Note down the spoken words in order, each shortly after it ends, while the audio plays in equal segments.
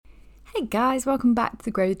Hey guys, welcome back to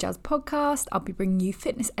the Grow with Jazz podcast. I'll be bringing you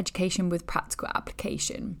fitness education with practical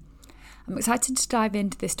application. I'm excited to dive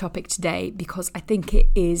into this topic today because I think it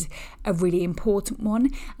is a really important one,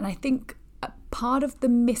 and I think part of the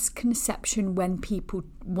misconception when people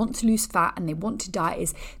want to lose fat and they want to diet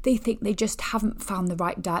is they think they just haven't found the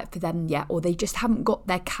right diet for them yet, or they just haven't got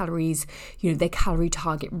their calories, their calorie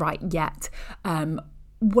target right yet,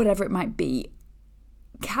 whatever it might be.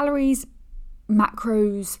 Calories,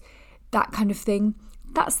 macros, that kind of thing,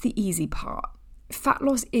 that's the easy part. Fat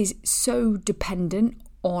loss is so dependent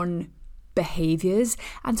on behaviours,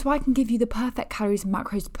 and so I can give you the perfect calories and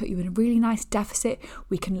macros to put you in a really nice deficit.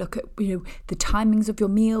 We can look at the timings of your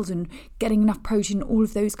meals and getting enough protein, all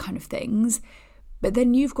of those kind of things, but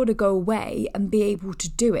then you've got to go away and be able to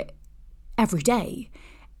do it every day.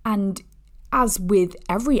 And as with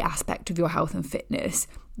every aspect of your health and fitness,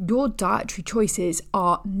 your dietary choices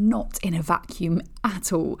are not in a vacuum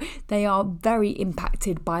at all. They are very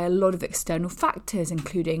impacted by a lot of external factors,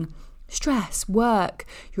 including stress, work,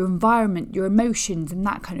 your environment, your emotions, and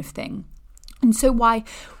that kind of thing. And so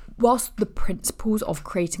whilst the principles of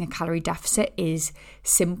creating a calorie deficit is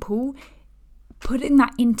simple, putting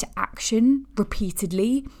that into action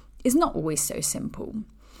repeatedly is not always so simple.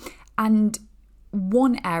 And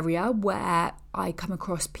one area where I come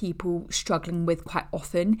across people struggling with quite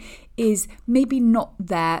often is maybe not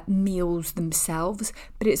their meals themselves,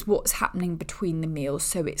 but it's what's happening between the meals.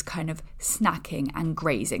 So it's kind of snacking and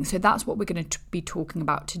grazing. So that's what we're going to be talking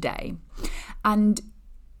about today. And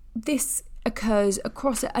this occurs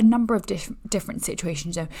across a number of different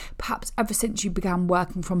situations. So perhaps ever since you began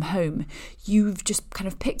working from home, you've just kind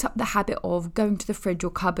of picked up the habit of going to the fridge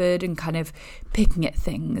or cupboard and kind of picking at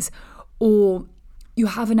things. Or you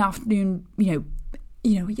have an afternoon, you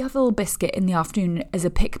have a little biscuit in the afternoon as a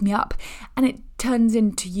pick-me-up, and it turns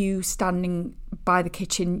into you standing by the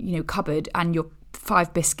kitchen, cupboard, and you're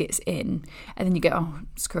 5 biscuits in, and then you go, oh,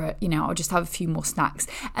 screw it, I'll just have a few more snacks.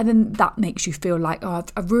 And then that makes you feel like, oh,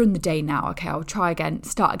 I've ruined the day now. Okay, I'll try again,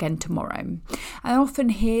 start again tomorrow. And I often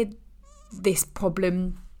hear this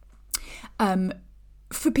problem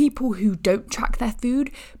for people who don't track their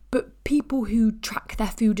food, but people who track their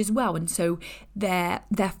food as well. And so they're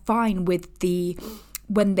fine with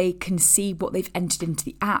when they can see what they've entered into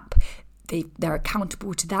the app, they're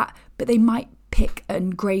accountable to that, but they might pick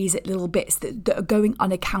and graze at little bits that are going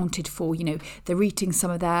unaccounted for. They're eating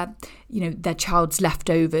some of their child's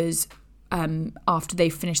leftovers after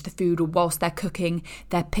they've finished the food, or whilst they're cooking,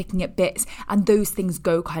 they're picking at bits, and those things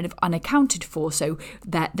go kind of unaccounted for. So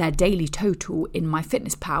their daily total in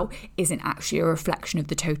MyFitnessPal isn't actually a reflection of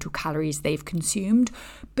the total calories they've consumed.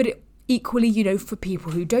 But equally, for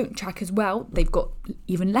people who don't track as well, they've got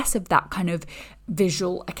even less of that kind of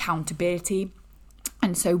visual accountability.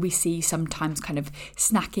 And so we see sometimes kind of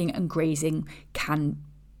snacking and grazing can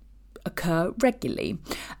occur regularly.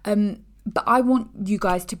 But I want you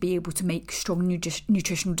guys to be able to make strong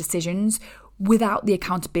nutritional decisions without the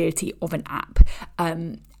accountability of an app,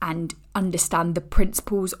 and understand the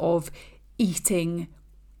principles of eating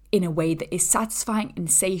in a way that is satisfying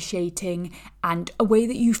and satiating, and a way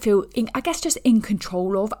that you feel, just in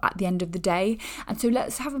control of at the end of the day. And so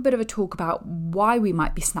let's have a bit of a talk about why we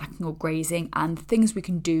might be snacking or grazing and things we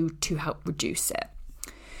can do to help reduce it.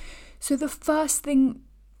 So the first thing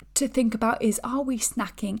to think about is, are we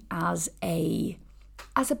snacking as a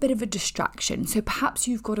bit of a distraction? So perhaps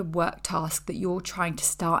you've got a work task that you're trying to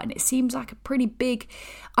start and it seems like a pretty big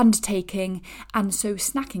undertaking, and so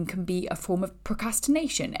snacking can be a form of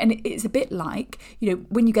procrastination. And it's a bit like,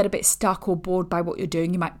 when you get a bit stuck or bored by what you're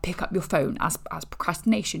doing, you might pick up your phone as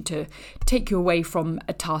procrastination to take you away from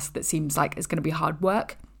a task that seems like it's going to be hard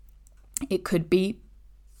work. It could be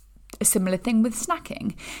a similar thing with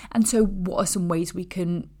snacking. And so what are some ways we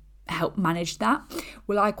can help manage that?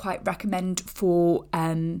 Well, I quite recommend for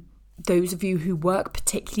those of you who work,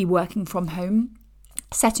 particularly working from home,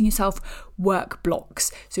 setting yourself work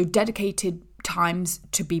blocks, so dedicated times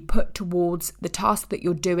to be put towards the task that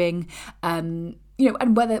you're doing, and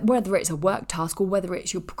whether it's a work task or whether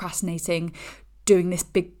it's you're procrastinating doing this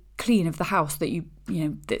big clean of the house that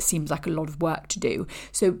that seems like a lot of work to do.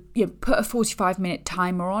 So put a 45-minute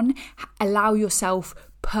timer on, allow yourself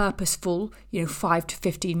purposeful 5 to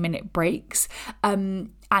 15 minute breaks,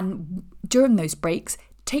 and during those breaks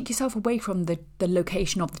take yourself away from the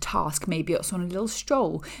location of the task. Maybe it's on a little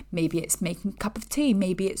stroll, maybe it's making a cup of tea,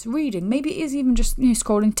 maybe it's reading, maybe it is even just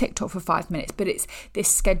scrolling TikTok for 5 minutes, but it's this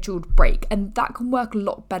scheduled break. And that can work a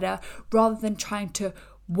lot better rather than trying to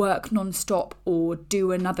work non-stop or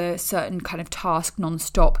do another certain kind of task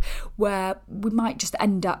non-stop, where we might just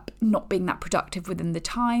end up not being that productive within the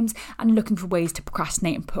times and looking for ways to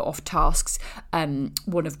procrastinate and put off tasks,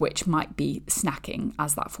 one of which might be snacking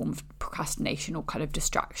as that form of procrastination or kind of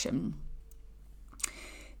distraction.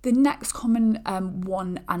 The next common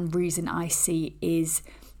one and reason I see is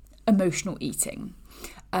emotional eating,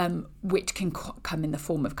 which can come in the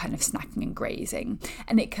form of kind of snacking and grazing.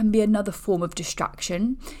 And it can be another form of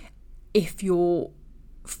distraction if you're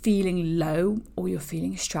feeling low or you're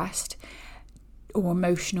feeling stressed or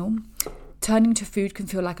emotional. Turning to food can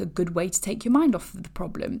feel like a good way to take your mind off of the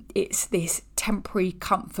problem. It's this temporary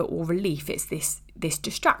comfort or relief. It's this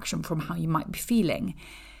distraction from how you might be feeling.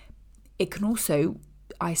 It can also,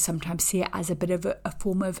 I sometimes see it as a bit of a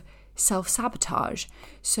form of self-sabotage.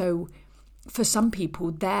 So for some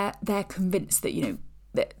people, they're convinced that,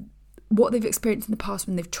 that what they've experienced in the past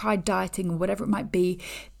when they've tried dieting or whatever it might be,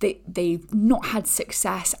 they've not had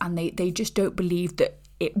success, and they just don't believe that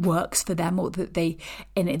it works for them, or that they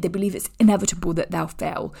believe it's inevitable that they'll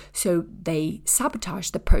fail. So they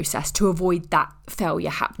sabotage the process to avoid that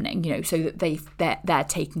failure happening, so that they're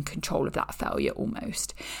taking control of that failure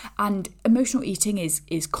almost. And emotional eating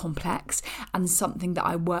is complex, and something that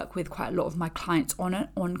I work with quite a lot of my clients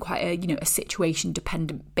on quite a situation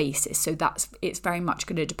dependent basis. So it's very much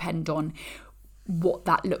going to depend on what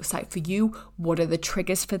that looks like for you. What are the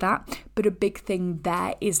triggers for that? But a big thing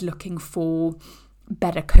there is looking for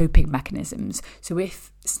better coping mechanisms. So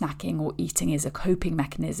if snacking or eating is a coping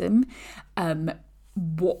mechanism,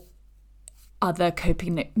 what other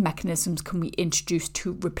coping mechanisms can we introduce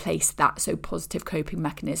to replace that? So positive coping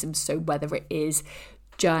mechanisms. So whether it is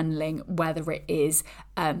journaling, whether it is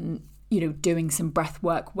doing some breath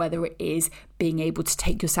work, whether it is being able to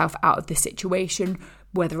take yourself out of the situation,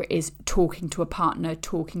 whether it is talking to a partner,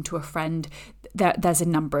 talking to a friend, there's a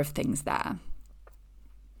number of things there.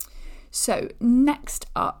 So next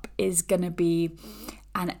up is going to be,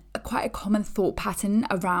 and quite a common thought pattern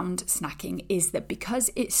around snacking is that because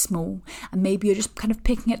it's small and maybe you're just kind of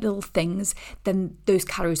picking at little things, then those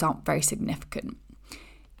calories aren't very significant.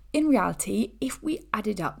 In reality, if we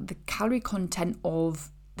added up the calorie content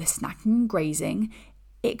of the snacking and grazing,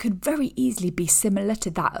 it could very easily be similar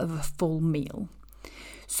to that of a full meal.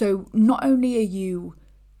 So not only are you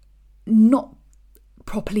not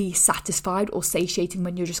properly satisfied or satiating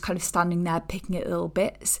when you're just kind of standing there picking at little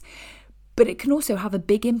bits, but it can also have a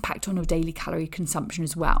big impact on your daily calorie consumption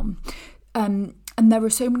as well. And there are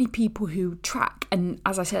so many people who track, and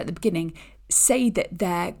as I said at the beginning, say that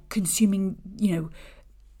they're consuming,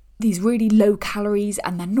 these really low calories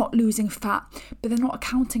and they're not losing fat, but they're not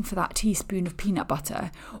accounting for that teaspoon of peanut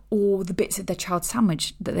butter or the bits of their child's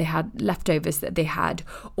sandwich that they had, leftovers that they had,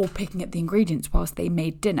 or picking at the ingredients whilst they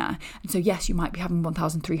made dinner. And so yes, you might be having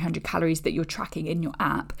 1,300 calories that you're tracking in your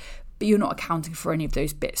app, but you're not accounting for any of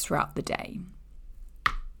those bits throughout the day.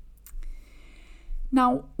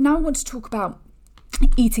 Now I want to talk about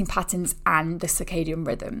eating patterns and the circadian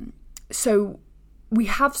rhythm. So we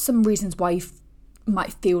have some reasons why you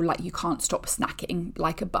might feel like you can't stop snacking,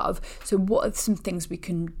 like above. So what are some things we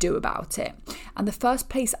can do about it? And the first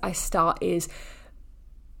place I start is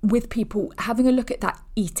with people having a look at that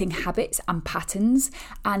eating habits and patterns.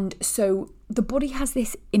 And so the body has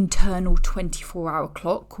this internal 24-hour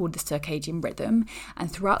clock called the circadian rhythm.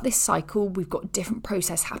 And throughout this cycle, we've got different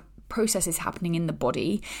processes happening in the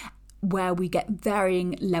body, where we get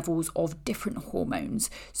varying levels of different hormones.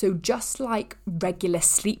 So just like regular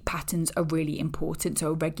sleep patterns are really important, so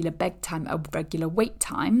a regular bedtime, a regular wake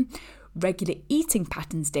time, regular eating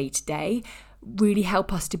patterns day to day really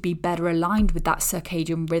help us to be better aligned with that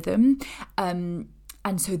circadian rhythm, and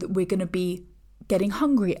so that we're going to be getting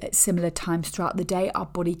hungry at similar times throughout the day. Our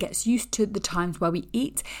body gets used to the times where we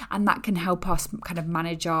eat, and that can help us kind of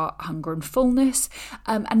manage our hunger and fullness,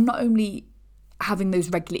 and not only having those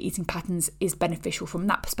regular eating patterns is beneficial from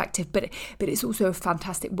that perspective, but it's also a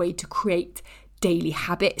fantastic way to create daily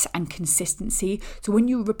habits and consistency. So when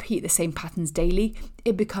you repeat the same patterns daily,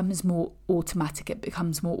 it becomes more automatic, it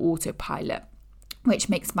becomes more autopilot, which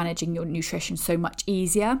makes managing your nutrition so much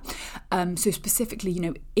easier. So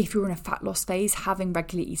specifically, if you're in a fat loss phase, having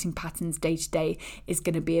regular eating patterns day to day is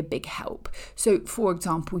going to be a big help. So for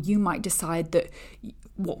example, you might decide that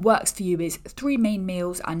what works for you is 3 main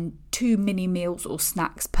meals and 2 mini meals or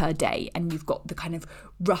snacks per day, and you've got the kind of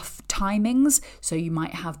rough timings. So you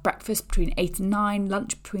might have breakfast between 8 and 9,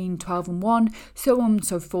 lunch between 12 and 1, so on and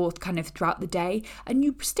so forth, kind of throughout the day, and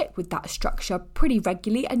you stick with that structure pretty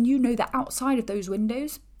regularly, and you know that outside of those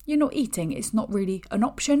windows you're not eating. It's not really an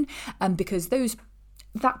option, because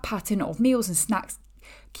that pattern of meals and snacks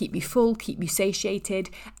keep you full, keep you satiated,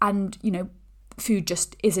 and, food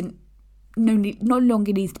just no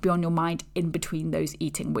longer needs to be on your mind in between those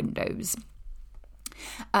eating windows.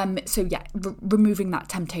 Removing that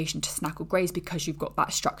temptation to snack or graze because you've got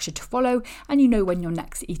that structure to follow and you know when your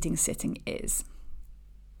next eating sitting is.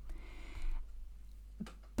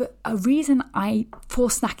 But a reason for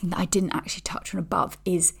snacking that I didn't actually touch on above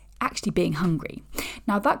is actually being hungry.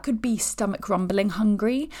 Now that could be stomach rumbling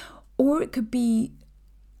hungry, or it could be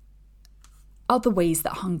other ways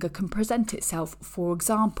that hunger can present itself. For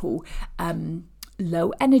example,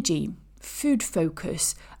 low energy, food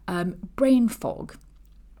focus, brain fog.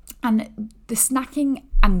 And the snacking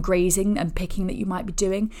and grazing and picking that you might be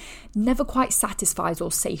doing never quite satisfies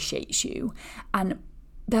or satiates you. And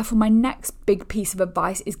therefore, my next big piece of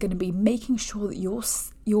advice is going to be making sure that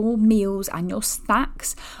your meals and your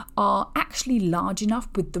snacks are actually large enough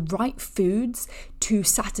with the right foods to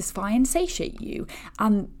satisfy and satiate you.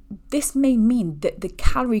 And this may mean that the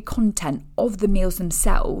calorie content of the meals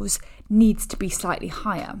themselves needs to be slightly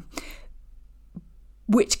higher,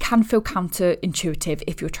 which can feel counterintuitive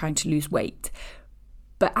if you're trying to lose weight.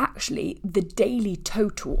 But actually, the daily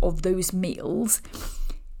total of those meals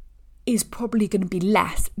is probably going to be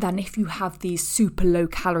less than if you have these super low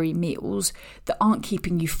calorie meals that aren't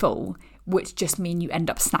keeping you full, which just mean you end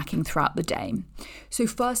up snacking throughout the day. So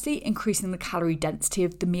firstly, increasing the calorie density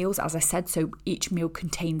of the meals, as I said, so each meal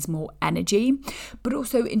contains more energy, but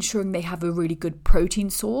also ensuring they have a really good protein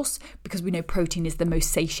source, because we know protein is the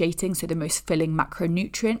most satiating, so the most filling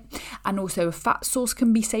macronutrient, and also a fat source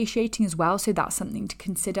can be satiating as well, so that's something to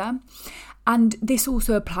consider. And this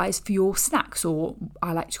also applies for your snacks, or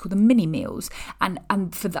I like to call them mini meals.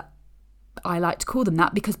 And for that, I like to call them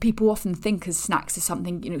that because people often think of snacks as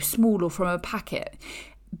something, small or from a packet.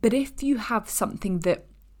 But if you have something that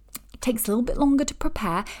takes a little bit longer to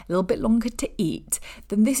prepare, a little bit longer to eat,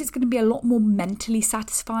 then this is going to be a lot more mentally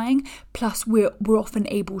satisfying. Plus, we're often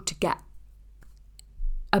able to get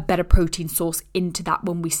a better protein source into that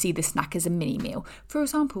when we see the snack as a mini meal. For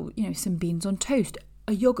example, some beans on toast,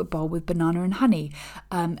 a yogurt bowl with banana and honey,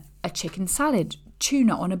 a chicken salad,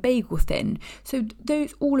 tuna on a bagel thin. So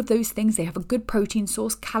all of those things, they have a good protein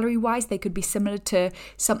source. Calorie wise, they could be similar to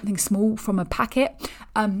something small from a packet,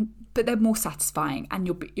 but they're more satisfying, and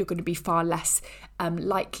you're going to be far less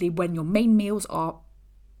likely when your main meals are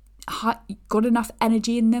got enough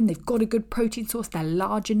energy in them, they've got a good protein source, they're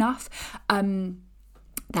large enough,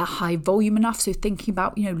 they're high volume enough. So thinking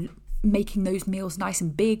about making those meals nice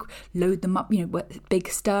and big, load them up, big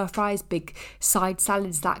stir fries, big side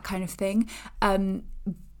salads, that kind of thing.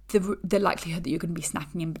 The likelihood that you're going to be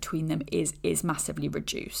snacking in between them is massively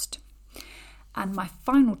reduced. And my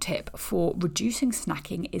final tip for reducing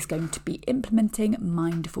snacking is going to be implementing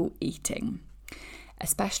mindful eating,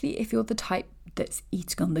 especially if you're the type that's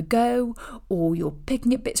eating on the go, or you're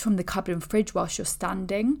picking up bits from the cupboard and fridge whilst you're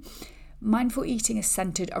standing. Mindful eating is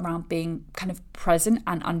centered around being kind of present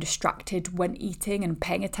and undistracted when eating, and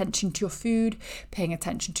paying attention to your food, paying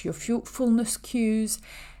attention to your fullness cues.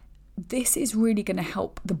 This is really going to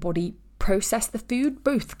help the body process the food,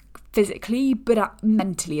 both physically but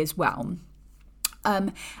mentally as well.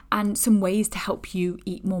 And some ways to help you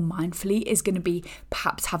eat more mindfully is going to be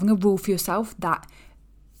perhaps having a rule for yourself that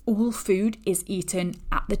all food is eaten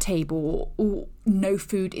at the table, or no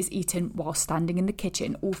food is eaten while standing in the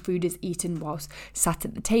kitchen. All food is eaten whilst sat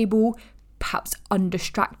at the table, perhaps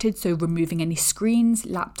undistracted, so removing any screens,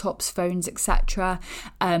 laptops, phones, etc.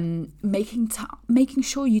 Making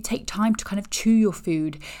sure you take time to kind of chew your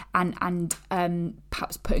food, and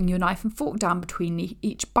perhaps putting your knife and fork down between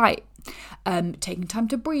each bite. Taking time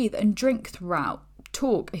to breathe and drink throughout.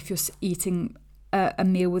 Talk if you're eating a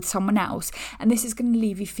meal with someone else, and this is going to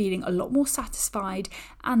leave you feeling a lot more satisfied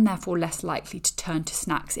and therefore less likely to turn to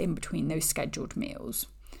snacks in between those scheduled meals.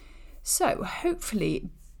 So hopefully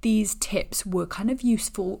these tips were kind of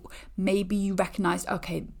useful. Maybe you recognise,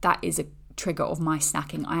 okay, that is a trigger of my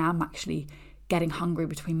snacking. I am actually getting hungry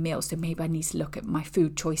between meals, so maybe I need to look at my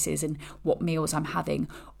food choices and what meals I'm having.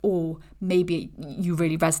 Or maybe you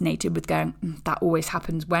really resonated with going, that always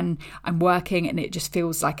happens when I'm working and it just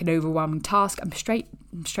feels like an overwhelming task. I'm straight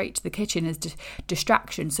to the kitchen as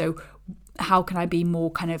distraction. So how can I be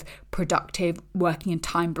more kind of productive, working in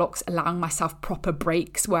time blocks, allowing myself proper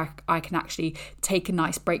breaks where I can actually take a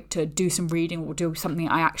nice break to do some reading or do something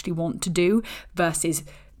I actually want to do, versus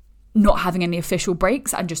not having any official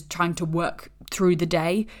breaks and just trying to work through the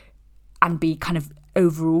day and be kind of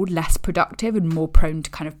overall less productive and more prone to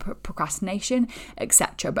kind of procrastination,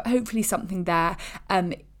 etc. But hopefully something there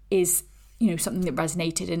is something that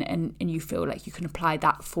resonated and you feel like you can apply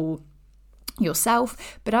that for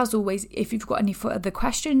yourself. But as always, if you've got any further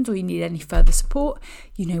questions or you need any further support,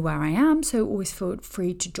 you know where I am, so always feel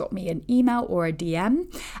free to drop me an email or a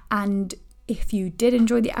DM. And if you did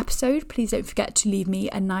enjoy the episode, please don't forget to leave me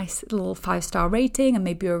a nice little 5-star rating and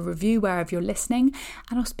maybe a review wherever you're listening,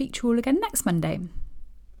 and I'll speak to you all again next Monday.